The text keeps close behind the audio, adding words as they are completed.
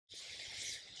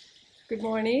Good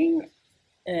morning.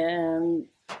 Um,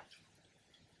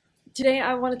 Today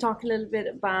I want to talk a little bit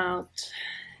about.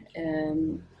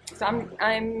 So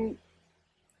I'm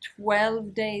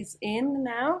 12 days in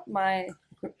now. My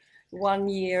 1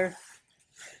 year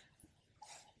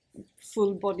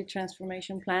full body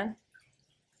transformation plan,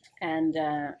 and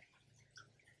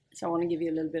so I want to give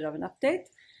you a little bit of an update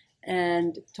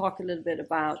and talk a little bit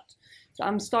about. So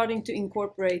I'm starting to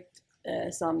incorporate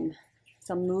some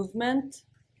movement.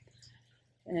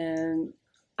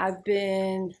 I've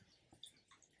been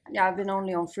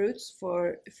only on fruits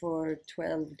for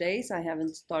 12 days. I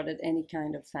haven't started any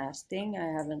kind of fasting.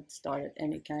 I haven't started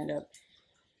any kind of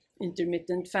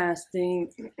intermittent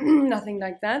fasting, nothing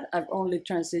like that. I've only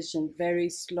transitioned very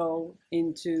slow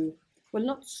into, well,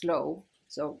 not slow.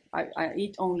 So I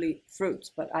eat only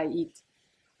fruits, but I eat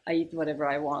whatever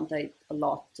I want. I eat a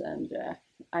lot, and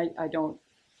I don't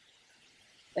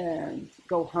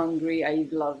go hungry. I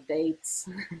eat a lot of dates.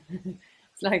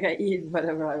 It's like I eat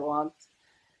whatever I want.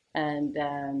 And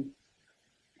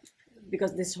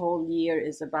because this whole year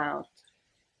is about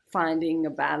finding a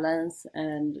balance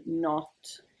and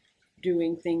not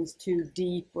doing things too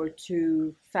deep or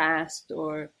too fast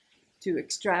or too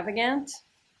extravagant.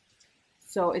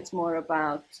 So it's more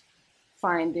about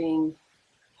finding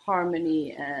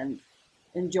harmony and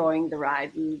enjoying the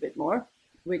ride a little bit more,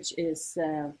 which is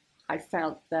I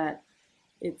felt that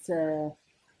it's a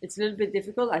little bit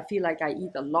difficult. I feel like I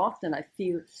eat a lot, and I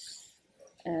feel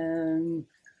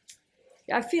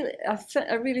I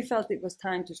really felt it was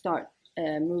time to start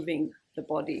moving the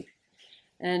body,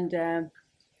 and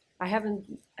I haven't.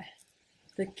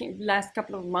 The last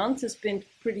couple of months has been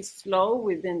pretty slow.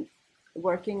 We've been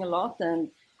working a lot, and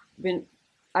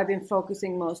I've been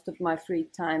focusing most of my free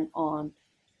time on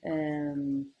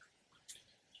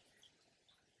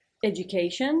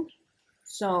education.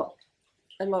 So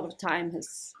a lot of time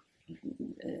has.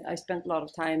 I spent a lot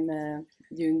of time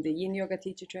doing the yin yoga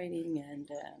teacher training and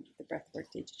the breathwork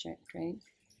teacher training,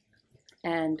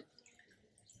 and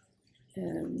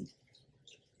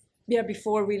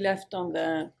before we left on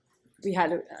we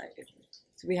had a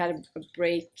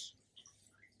break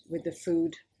with the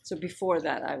food. So before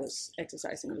that, I was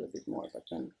exercising a little bit more, but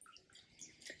then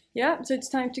so it's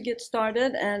time to get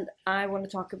started, and I want to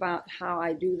talk about how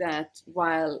I do that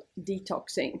while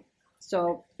detoxing.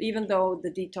 So even though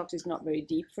the detox is not very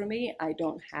deep for me, I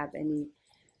don't have any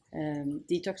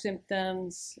detox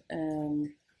symptoms.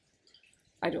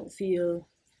 I don't feel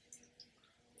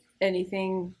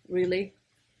anything really.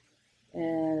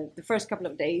 The first couple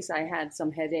of days I had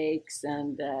some headaches,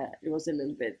 and it was a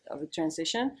little bit of a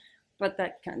transition, but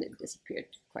that kind of disappeared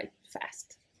quite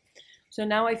fast. So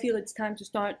now I feel it's time to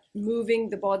start moving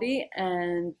the body,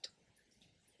 and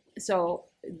so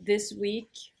this week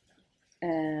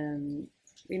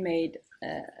we made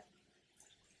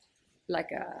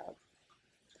like a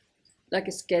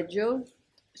schedule.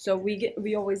 So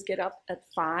we always get up at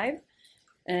 5,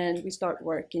 and we start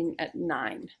working at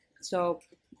 9. So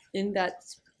in that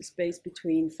space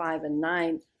between 5 and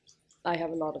 9, I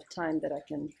have a lot of time that I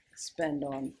can spend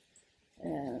on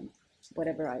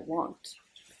whatever I want,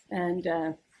 and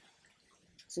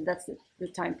so that's the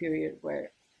time period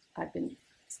where I've been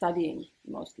studying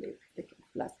mostly the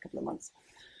last couple of months.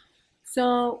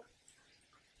 So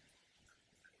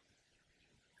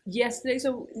yesterday,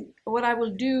 so what I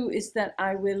will do is that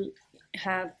I will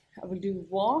do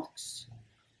walks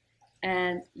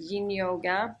and yin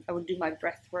yoga. I will do my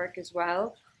breath work as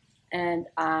well, and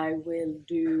I will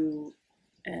do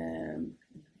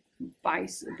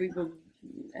we will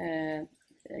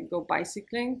go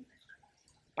biking.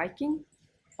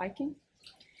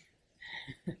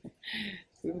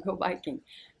 We will go biking,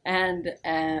 and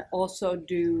also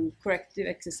do corrective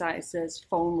exercises,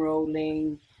 foam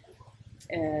rolling,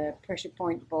 pressure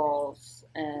point balls,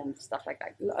 and stuff like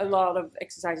that. A lot of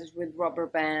exercises with rubber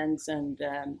bands and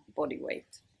body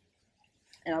weight,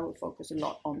 and I will focus a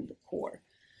lot on the core.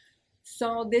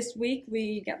 So this week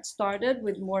we got started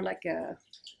with more like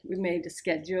we made a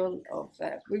schedule of,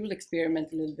 we will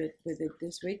experiment a little bit with it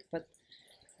this week, but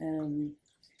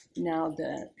now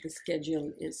the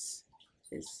schedule is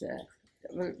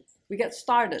we got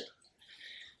started.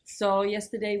 So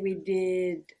yesterday we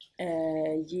did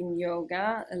yin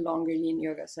yoga, a longer yin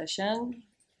yoga session,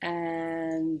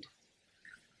 and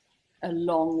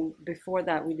before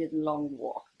that we did a long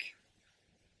walk,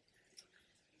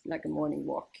 like a morning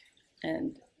walk.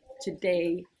 And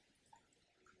today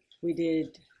we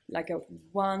did like a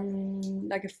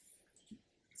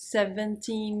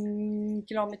 17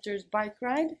 kilometers bike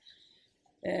ride,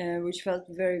 which felt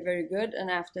very, very good.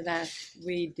 And after that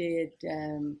we did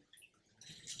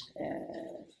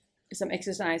some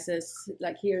exercises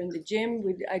like here in the gym.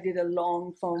 I did a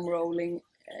long foam rolling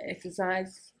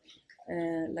exercise,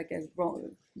 like a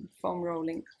foam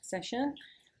rolling session,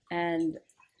 and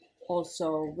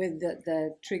also with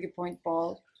the trigger point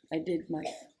ball, I did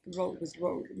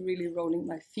really rolling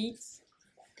my feet,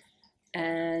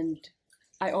 and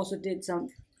I also did some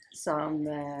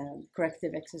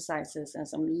corrective exercises and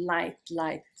some light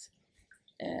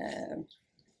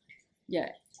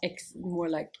more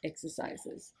like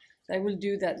exercises. So I will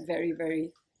do that very,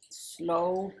 very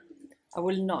slow. I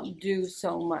will not do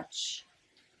so much.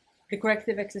 The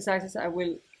corrective exercises I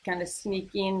will kind of sneak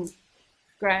in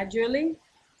gradually.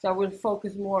 So I will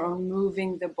focus more on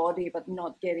moving the body, but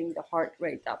not getting the heart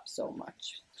rate up so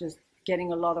much. Just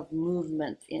getting a lot of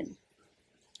movement in.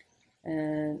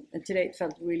 And today it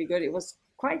felt really good. It was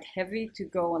quite heavy to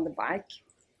go on the bike.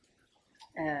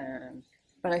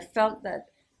 But I felt that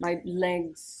my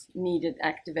legs needed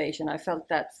activation. I felt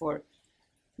that for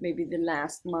maybe the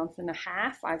last month and a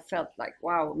half. I felt like,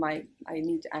 wow, I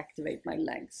need to activate my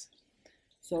legs.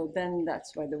 So then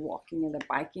that's why the walking and the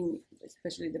biking,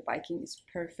 especially the biking, is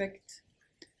perfect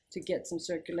to get some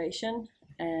circulation.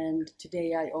 And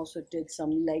today I also did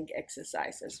some leg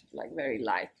exercises, like very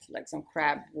light, like some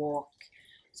crab walk,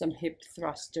 some hip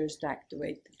thrusters to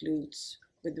activate the glutes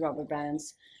with rubber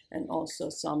bands, and also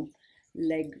some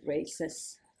leg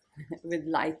raises with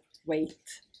light weight.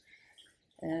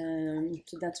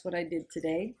 So that's what I did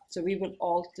today. So we will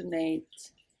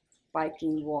alternate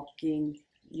biking, walking,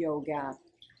 yoga,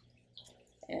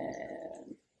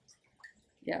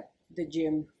 the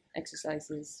gym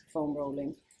exercises, foam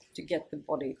rolling, to get the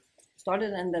body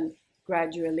started, and then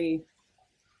gradually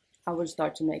I will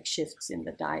start to make shifts in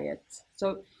the diet.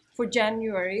 So for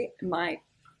January,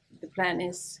 the plan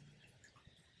is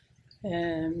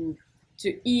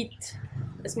to eat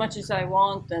as much as I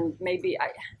want, and maybe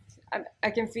I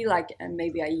can feel like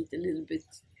maybe I eat a little bit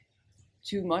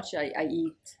too much. I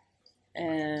eat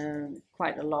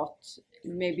quite a lot.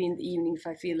 Maybe in the evening, if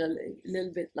I feel a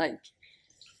little bit like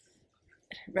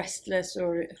restless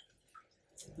or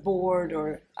bored,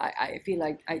 or I feel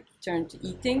like I turn to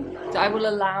eating. So I will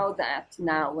allow that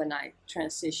now when I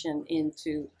transition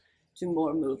into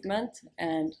more movement.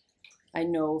 And I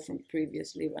know from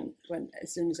previously when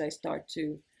as soon as I start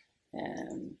to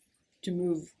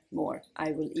move more,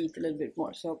 I will eat a little bit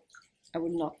more. So I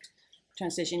will not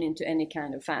transition into any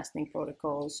kind of fasting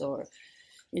protocols or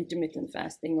intermittent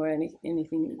fasting or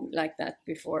anything like that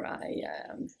before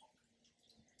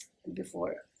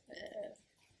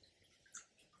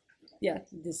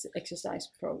this exercise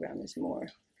program is more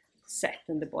set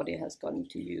and the body has gotten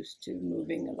too used to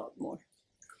moving a lot more.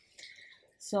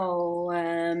 So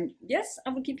yes, I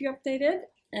will keep you updated,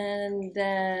 and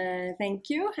thank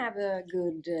you. Have a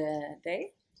good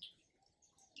day.